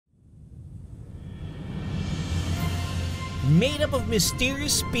made up of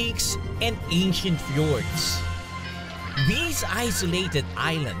mysterious peaks and ancient fjords. These isolated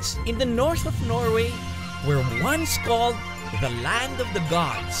islands in the north of Norway were once called the Land of the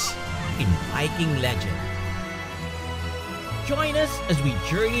Gods in Viking legend. Join us as we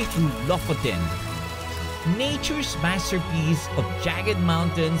journey through Lofotr, nature's masterpiece of jagged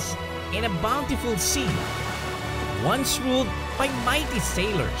mountains and a bountiful sea, once ruled by mighty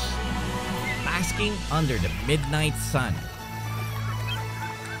sailors, basking under the midnight sun.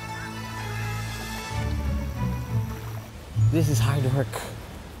 This is hard work.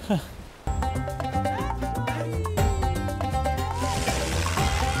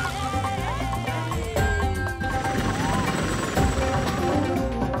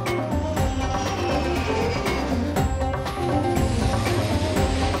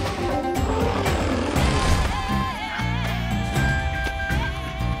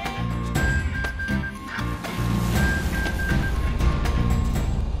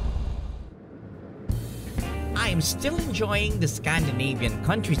 I'm still enjoying the Scandinavian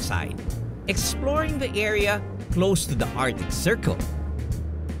countryside, exploring the area close to the Arctic Circle.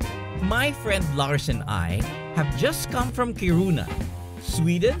 My friend Lars and I have just come from Kiruna,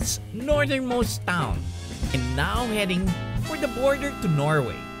 Sweden's northernmost town, and now heading for the border to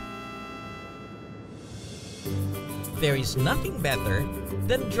Norway. There is nothing better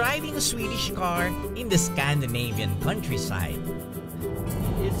than driving a Swedish car in the Scandinavian countryside.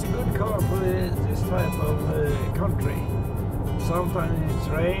 It's a good car for this type of country. Sometimes it's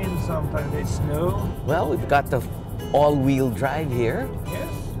rain, sometimes it's snow. Well, we've got the all-wheel drive here.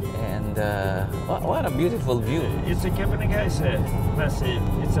 Yes. And what a beautiful view. It's a Kebnekaise massive.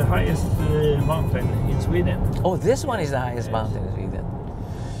 It's the highest mountain in Sweden. Oh, this one is the highest mountain in Sweden.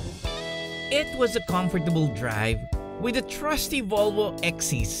 It was a comfortable drive with a trusty Volvo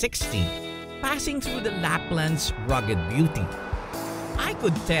XC60 passing through the Lapland's rugged beauty. I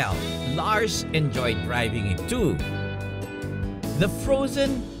could tell Lars enjoyed driving it too. The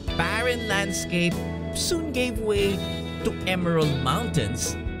frozen, barren landscape soon gave way to emerald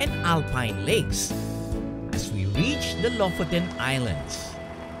mountains and alpine lakes as we reached the Lofotr Islands.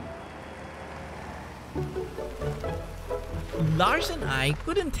 Lars and I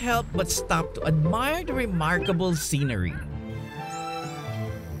couldn't help but stop to admire the remarkable scenery.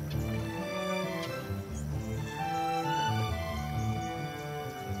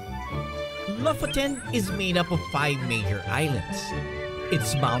 Lofotr is made up of 5 major islands.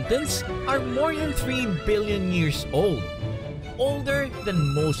 Its mountains are more than 3 billion years old, older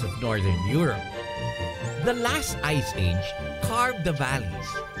than most of northern Europe. The last ice age carved the valleys,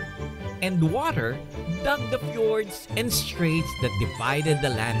 and water dug the fjords and straits that divided the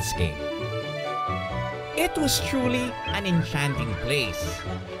landscape. It was truly an enchanting place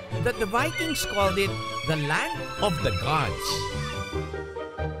that the Vikings called it the Land of the Gods.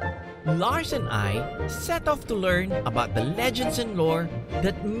 Lars and I set off to learn about the legends and lore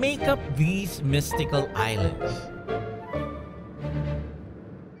that make up these mystical islands.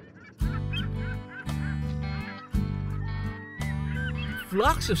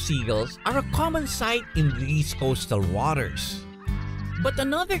 Flocks of seagulls are a common sight in these coastal waters. But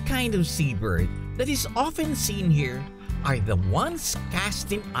another kind of seabird that is often seen here are the ones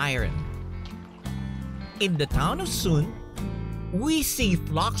cast in iron. In the town of Sund, we see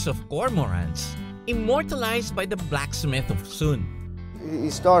flocks of cormorants immortalized by the blacksmith of Sund. He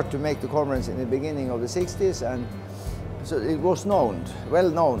started to make the cormorants in the beginning of the 60s, and so it was known, well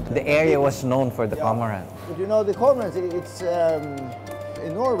known. The area was known for the cormorant. But you know, the cormorants, it's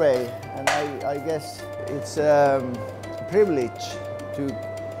in Norway, and I guess it's a privilege to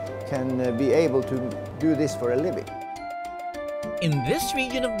can be able to do this for a living. In this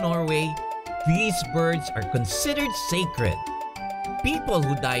region of Norway, these birds are considered sacred. People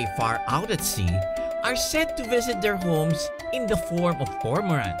who die far out at sea are said to visit their homes in the form of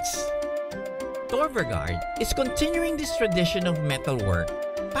cormorants. Tor-Vegard is continuing this tradition of metalwork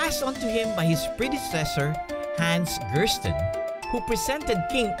passed on to him by his predecessor Hans Gersten, who presented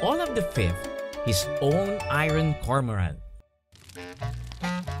King Olav V his own iron cormorant.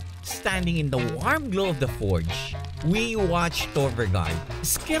 Standing in the warm glow of the forge, we watch Tor-Vegard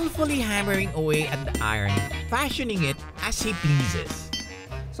skillfully hammering away at the iron, fashioning it as he pleases.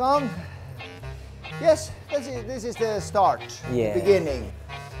 So, yes, this is the start, the beginning.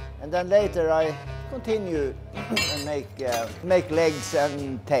 And then later I continue and make legs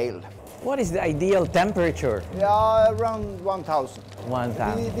and tail. What is the ideal temperature? Yeah, around 1000.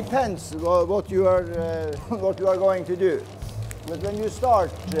 1000. It depends what you are going to do. But when you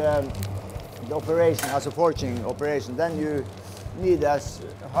start the operation as a forging operation, then need as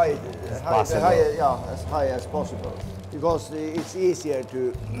high possible. as high as possible, because it's easier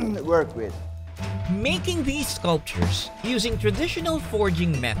to work with. Making these sculptures using traditional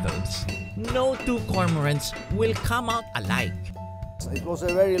forging methods, no two cormorants will come out alike. It was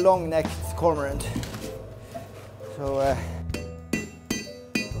a very long-necked cormorant, so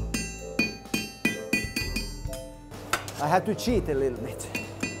I had to cheat a little bit,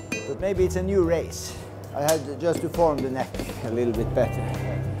 but maybe it's a new race. I had just to form the neck a little bit better.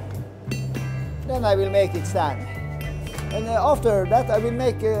 Then I will make it stand. And after that I will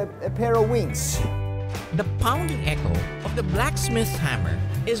make a pair of wings. The pounding echo of the blacksmith's hammer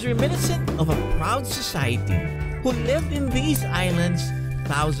is reminiscent of a proud society who lived in these islands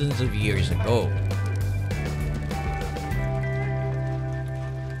thousands of years ago.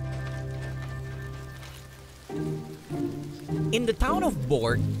 In the town of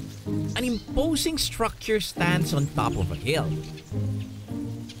Borg, an imposing structure stands on top of a hill.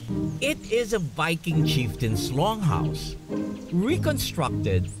 It is a Viking chieftain's longhouse,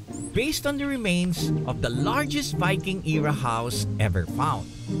 reconstructed based on the remains of the largest Viking-era house ever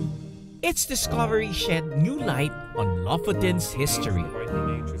found. Its discovery shed new light on Lofoten's history.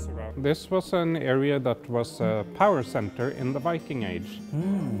 This was an area that was a power center in the Viking Age.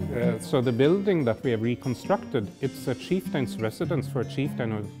 So the building that we have reconstructed, it's a chieftain's residence for a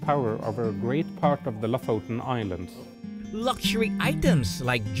chieftain with power over a great part of the Lofoten Islands. Luxury items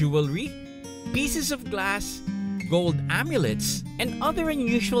like jewelry, pieces of glass, gold amulets, and other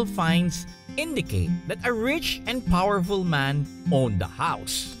unusual finds indicate that a rich and powerful man owned the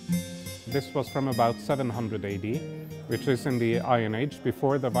house. This was from about 700 AD, which is in the Iron Age,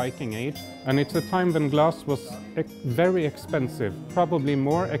 before the Viking Age. And it's a time when glass was very expensive, probably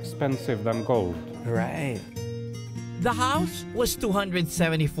more expensive than gold. Right. The house was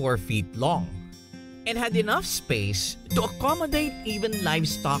 274 feet long and had enough space to accommodate even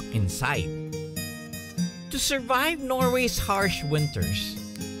livestock inside. To survive Norway's harsh winters,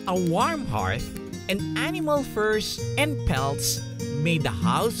 a warm hearth and animal furs and pelts made the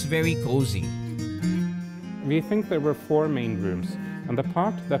house very cozy. We think there were 4 main rooms, and the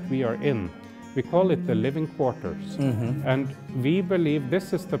part that we are in, we call it the living quarters. And we believe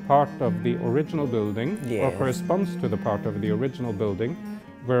this is the part of the original building, or corresponds to the part of the original building,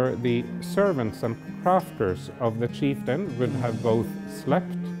 where the servants and crafters of the chieftain would have both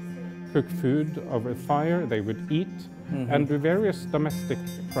slept, cooked food over fire, they would eat, and do various domestic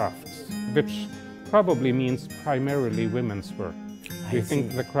crafts, which probably means primarily women's work. We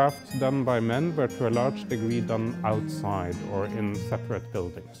think the crafts done by men were to a large degree done outside or in separate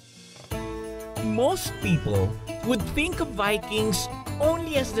buildings. Most people would think of Vikings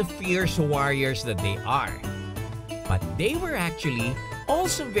only as the fierce warriors that they are. But they were actually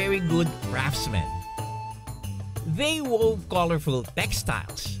also very good craftsmen. They wove colorful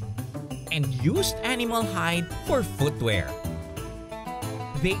textiles and used animal hide for footwear.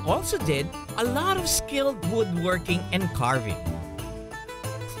 They also did a lot of skilled woodworking and carving.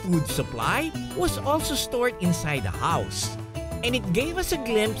 Food supply was also stored inside the house, and it gave us a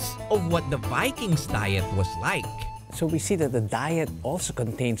glimpse of what the Vikings' diet was like. So we see that the diet also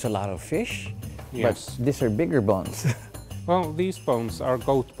contains a lot of fish, Yes. but these are bigger bones. Well, these bones are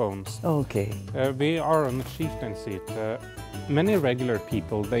goat bones. Okay. We are on a chieftain seat. Many regular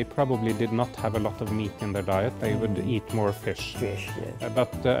people, they probably did not have a lot of meat in their diet. They would eat more fish. Fish, yes.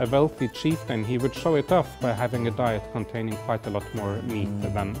 But a wealthy chieftain, he would show it off by having a diet containing quite a lot more meat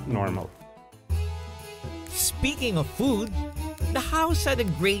than normal. Speaking of food, the house had a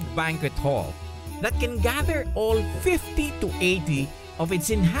great banquet hall that can gather all 50 to 80 of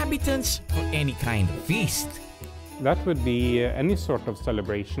its inhabitants for any kind of feast. That would be any sort of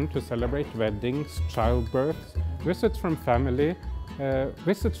celebration, to celebrate weddings, childbirths, visits from family,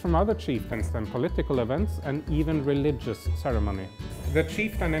 visits from other chieftains and political events, and even religious ceremony. The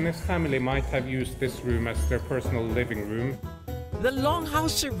chieftain and his family might have used this room as their personal living room. The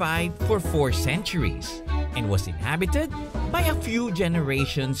longhouse survived for 4 centuries and was inhabited by a few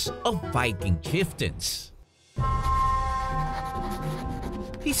generations of Viking chieftains.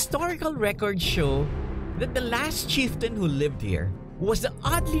 Historical records show that the last chieftain who lived here was the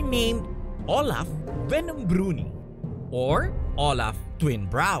oddly named Olaf Venombruni, or Olaf Twin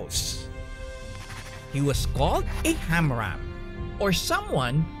Brows. He was called a hamram, or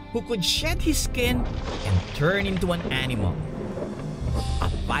someone who could shed his skin and turn into an animal. A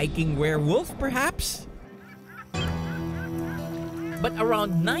Viking werewolf, perhaps? But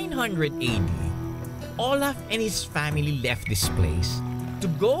around 900 AD, Olaf and his family left this place to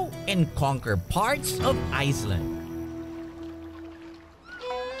go and conquer parts of Iceland.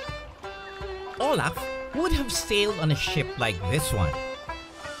 Olaf would have sailed on a ship like this one.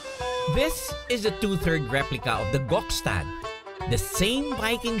 This is a two-third replica of the Gokstad, the same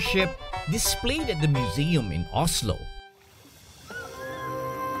Viking ship displayed at the museum in Oslo.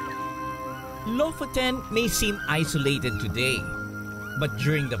 Lofoten may seem isolated today, but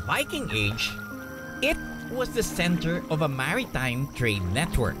during the Viking Age, it was the center of a maritime trade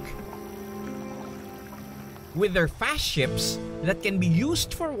network. With their fast ships that can be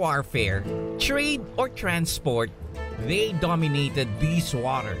used for warfare, trade, or transport, they dominated these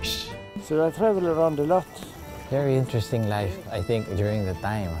waters. So I travel around a lot. Very interesting life, I think, during the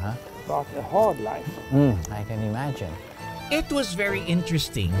time, huh? But a hard life. I can imagine. It was very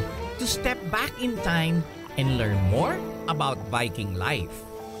interesting to step back in time and learn more about Viking life.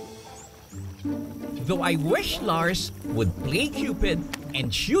 Though I wish Lars would play Cupid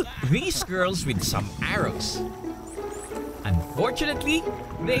and shoot these girls with some arrows. Unfortunately,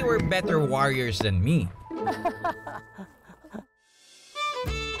 they were better warriors than me.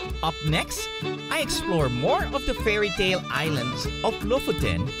 Up next, I explore more of the fairy tale islands of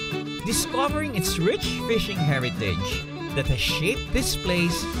Lofoten, discovering its rich fishing heritage that has shaped this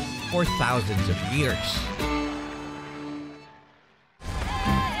place for thousands of years.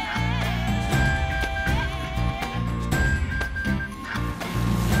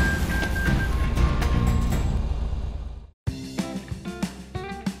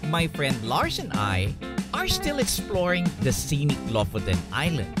 My friend Lars and I are still exploring the scenic Lofoten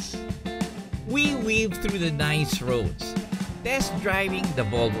Islands. We weave through the nice roads, test driving the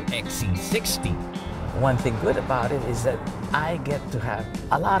Volvo XC60. One thing good about it is that I get to have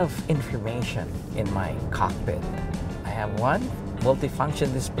a lot of information in my cockpit. I have one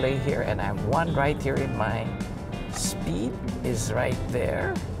multifunction display here, and I have one right here in my speed is right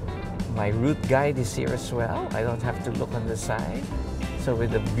there. My route guide is here as well. I don't have to look on the side. So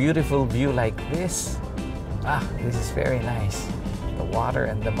with a beautiful view like this, this is very nice. The water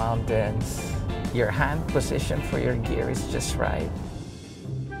and the mountains. Your hand position for your gear is just right.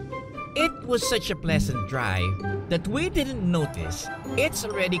 It was such a pleasant drive that we didn't notice it's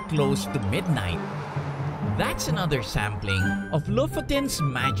already close to midnight. That's another sampling of Lofoten's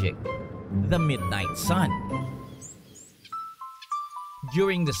magic, the midnight sun.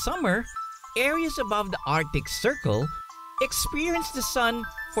 During the summer, areas above the Arctic Circle experience the sun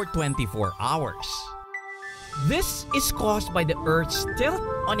for 24 hours. This is caused by the Earth's tilt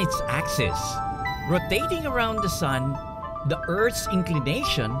on its axis. Rotating around the sun, the Earth's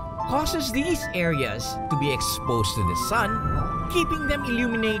inclination causes these areas to be exposed to the sun, keeping them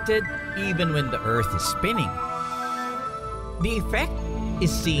illuminated even when the Earth is spinning. The effect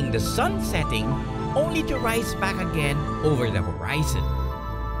is seeing the sun setting only to rise back again over the horizon.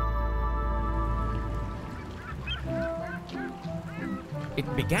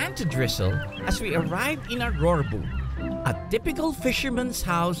 It began to drizzle as we arrived in Rorbu, a typical fisherman's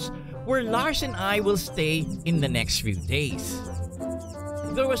house where Lars and I will stay in the next few days.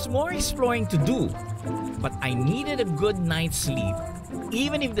 There was more exploring to do, but I needed a good night's sleep,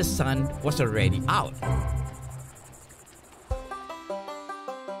 even if the sun was already out.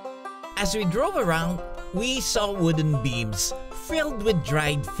 As we drove around, we saw wooden beams filled with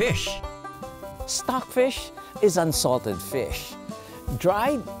dried fish. Stockfish is unsalted fish,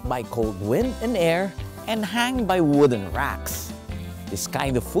 dried by cold wind and air and hang by wooden racks. This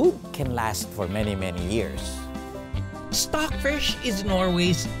kind of food can last for many, many years. Stockfish is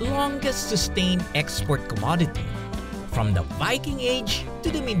Norway's longest sustained export commodity, from the Viking Age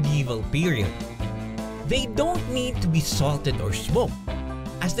to the medieval period. They don't need to be salted or smoked,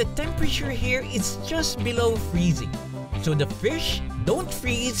 as the temperature here is just below freezing, so the fish don't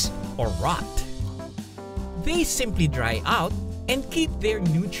freeze or rot. They simply dry out and keep their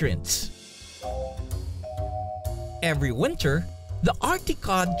nutrients. Every winter, the Arctic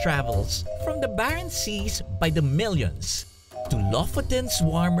cod travels from the barren seas by the millions to Lofoten's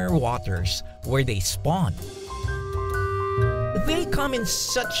warmer waters where they spawn. They come in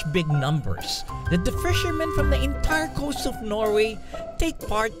such big numbers that the fishermen from the entire coast of Norway take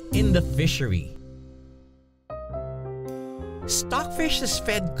part in the fishery. Stockfish has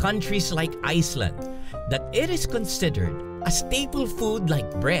fed countries like Iceland that it is considered a staple food like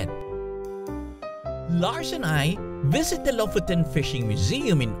bread. Lars and I visit the Lofoten Fishing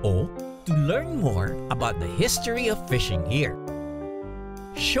Museum in O to learn more about the history of fishing here.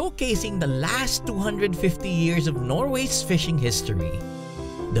 Showcasing the last 250 years of Norway's fishing history,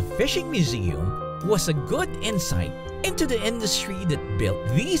 the Fishing Museum was a good insight into the industry that built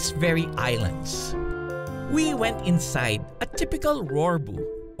these very islands. We went inside a typical Rorbu,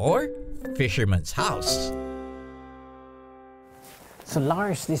 or fisherman's house. So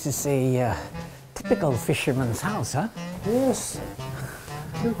Lars, this is a typical fisherman's house, huh? Yes,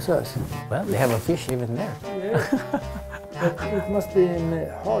 looks us. Well, they have a fish even there. Yes. But it must be in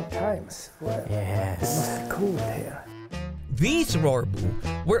hard times. Well, Yes. it must be cool here. These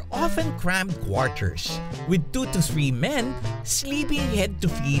rorbu were often cramped quarters, with 2 to 3 men sleeping head to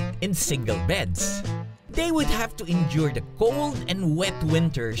feet in single beds. They would have to endure the cold and wet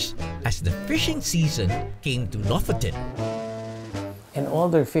winters as the fishing season came to Lofotr. And all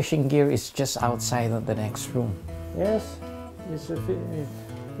their fishing gear is just outside of the next room. Yes,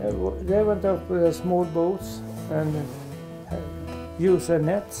 they went up with small boats and use their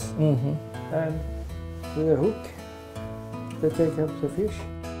nets and with a hook they take up the fish.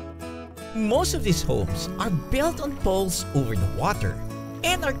 Most of these homes are built on poles over the water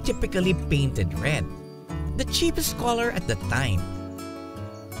and are typically painted red, the cheapest color at the time.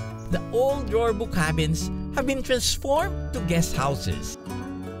 The old rorbu cabins have been transformed to guest houses.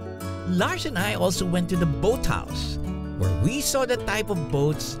 Lars and I also went to the boathouse, where we saw the type of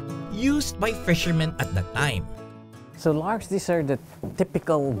boats used by fishermen at the time. So Lars, these are the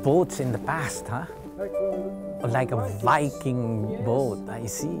typical boats in the past, huh? Like a Viking boat, I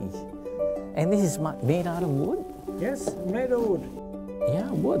see. And this is made out of wood? Yes, made of wood. Yeah,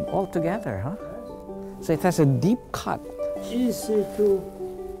 wood altogether, huh? So it has a deep cut. Easy to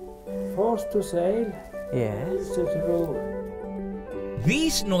fast to sail. Yes. Easy to row.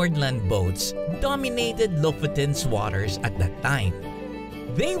 These Nordland boats dominated Lofoten's waters at that time.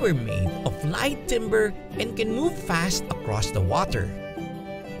 They were made of light timber and can move fast across the water.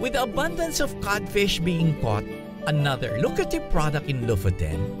 With the abundance of codfish being caught, another lucrative product in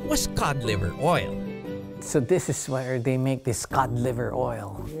Lofoten was cod liver oil. So this is where they make this cod liver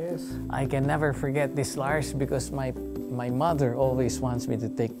oil. Yes. I can never forget this, Lars, because my mother always wants me to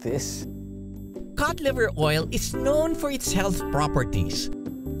take this. Cod liver oil is known for its health properties,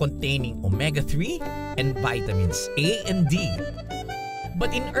 containing omega-3 and vitamins A and D.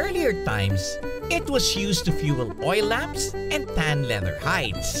 But in earlier times, it was used to fuel oil lamps and tan leather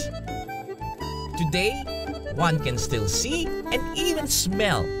hides. Today, one can still see and even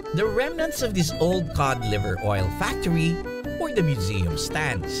smell the remnants of this old cod liver oil factory where the museum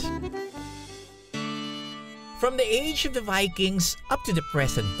stands. From the age of the Vikings up to the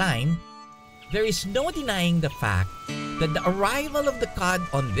present time, there is no denying the fact that the arrival of the cod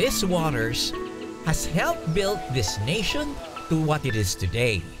on these waters has helped build this nation to what it is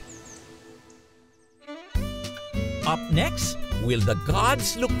today. Up next, will the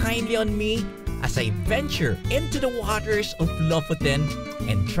gods look kindly on me as I venture into the waters of Lofoten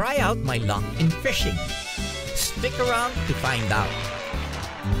and try out my luck in fishing? Stick around to find out.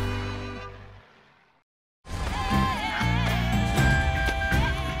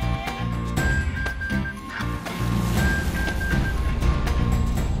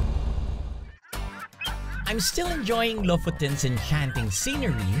 I'm still enjoying Lofoten's enchanting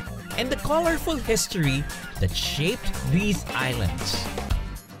scenery and the colorful history that shaped these islands.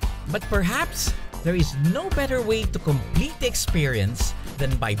 But perhaps there is no better way to complete the experience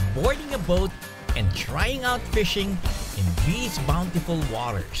than by boarding a boat and trying out fishing in these bountiful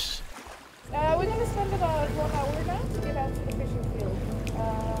waters. We're going to spend about 1 hour now to get out to the fishing field.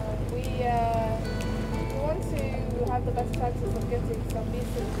 We want to have the best chances of getting some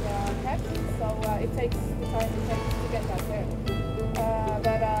decent catch, so it takes the time it takes to get out there.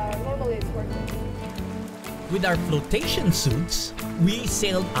 But normally it's worth it. With our flotation suits, we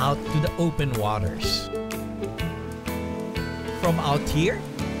sailed out to the open waters. From out here,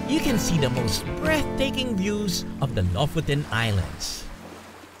 you can see the most breathtaking views of the Lofoten Islands.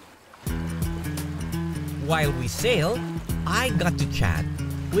 While we sailed, I got to chat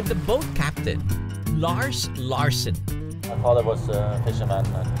with the boat captain, Lars Larsen. My father was a fisherman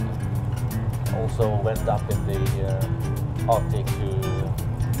and also went up in the Arctic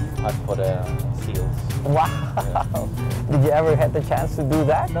to hunt for the seals. Wow! Yeah. Did you ever have the chance to do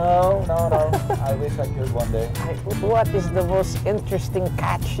that? No. I wish I could one day. What is the most interesting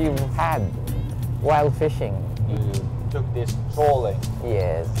catch you've had while fishing? You took this trawling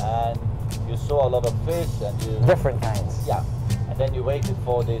Yes. and you saw a lot of fish and you... Different kinds. Yeah. And then you waited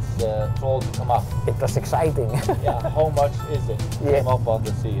for this trawl to come up. It was exciting. Yeah, how much is it? Yeah. Came up on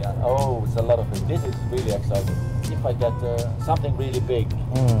the sea and oh, it's a lot of fish. This is really exciting. If I get something really big,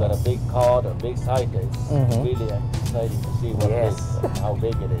 got a big cod or big sight, it's really exciting to see what it is and how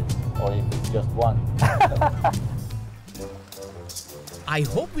big it is, or if it's just one. I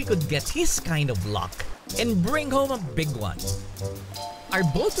hope we could get his kind of luck and bring home a big one. Our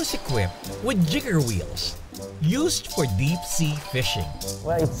boat was equipped with jigger wheels, used for deep-sea fishing.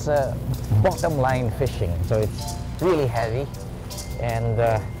 Well, it's bottom line fishing, so it's really heavy. And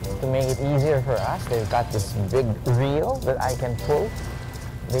to make it easier for us, they've got this big reel that I can pull.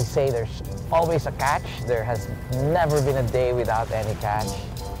 They say there's always a catch. There has never been a day without any catch.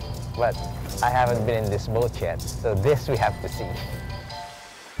 But I haven't been in this boat yet, so this we have to see.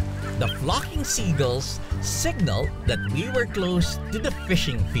 The flocking seagulls signaled that we were close to the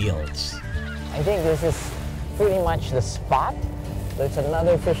fishing fields. I think this is pretty much the spot. There's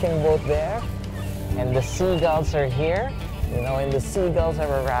another fishing boat there, and the seagulls are here. You know, when the seagulls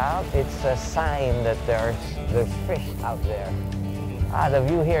are around, it's a sign that there's fish out there. The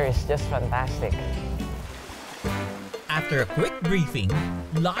view here is just fantastic. After a quick briefing,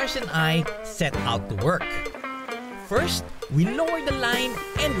 Lars and I set out to work. First, we lowered the line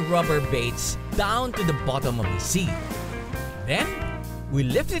and rubber baits down to the bottom of the sea. Then, we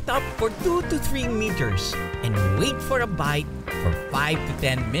lift it up for 2 to 3 meters and wait for a bite for 5 to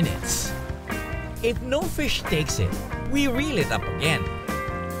 10 minutes. If no fish takes it, we reel it up again.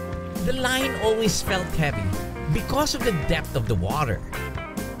 The line always felt heavy because of the depth of the water.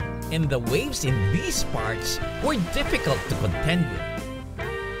 And the waves in these parts were difficult to contend with.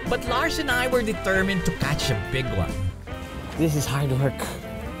 But Lars and I were determined to catch a big one. This is hard work.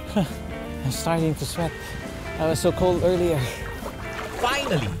 I'm starting to sweat. I was so cold earlier.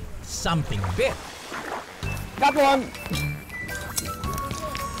 Finally, something bit. Got one!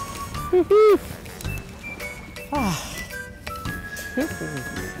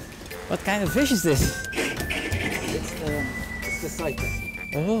 What kind of fish is this? It's the cycle.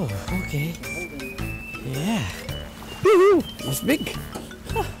 Oh, okay. Yeah. It's big.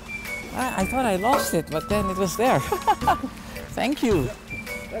 I thought I lost it, but then it was there. Thank you.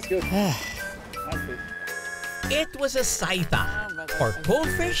 That's good. It was a saita, or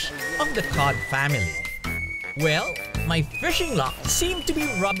coalfish of the cod family. Well, my fishing luck seemed to be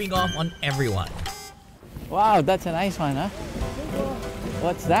rubbing off on everyone. Wow, that's a nice one, huh?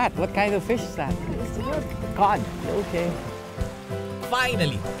 What's that? What kind of fish is that? Cod. Okay.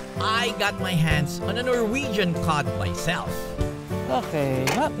 Finally, I got my hands on a Norwegian cod myself. Okay,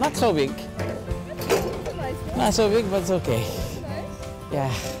 not so big. Not so big, but it's okay.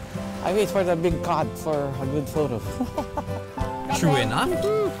 Yeah, I wait for the big cod for a good photo. True enough,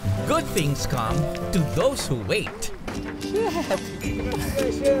 good things come to those who wait.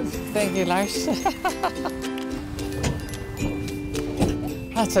 Thank you, Lars.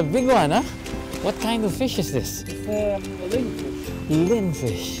 That's a big one, huh? What kind of fish is this? It's lingfish.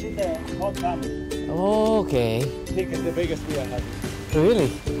 Linfish. Cod family. Okay. I think it's the biggest we have.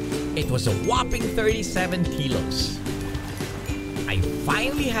 Really? It was a whopping 37 kilos. I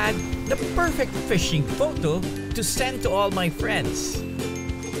finally had the perfect fishing photo to send to all my friends.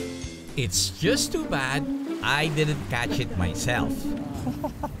 It's just too bad I didn't catch it myself.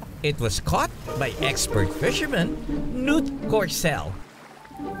 It was caught by expert fisherman Knut Korsell.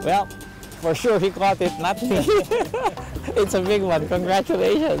 Well, for sure he caught it, not me. It's a big one.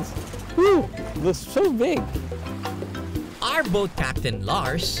 Congratulations. Whew, looks so big. Our boat captain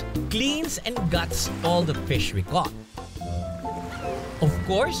Lars cleans and guts all the fish we caught. Of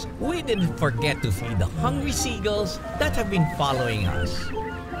course, we didn't forget to feed the hungry seagulls that have been following us.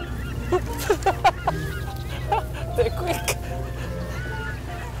 They're quick.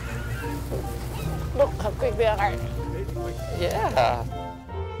 Look how quick they are. Yeah.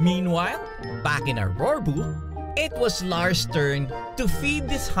 Meanwhile, back in our rorbu, it was Lars' turn to feed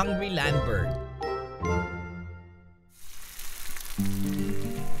this hungry land bird.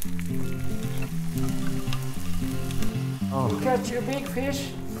 You catch a big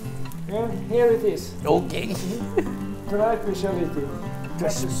fish, and here it is. Okay. Try speciality.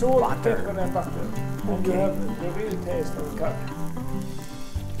 Catch the salt, pepper and butter. And you have the real taste of cod.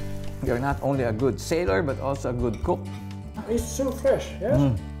 You're not only a good sailor, but also a good cook. It's so fresh,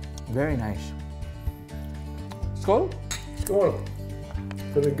 yes? Very nice. Skål. Skål.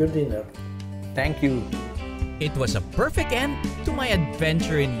 For a good dinner. Thank you. It was a perfect end to my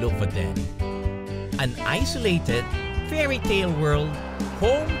adventure in Lofotr. An isolated fairy tale world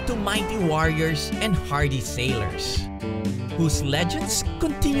home to mighty warriors and hardy sailors, whose legends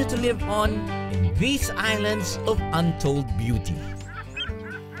continue to live on in these islands of untold beauty.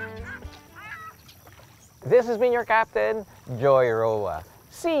 This has been your captain, Joy Roa.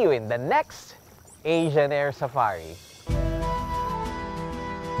 See you in the next Asian Air Safari.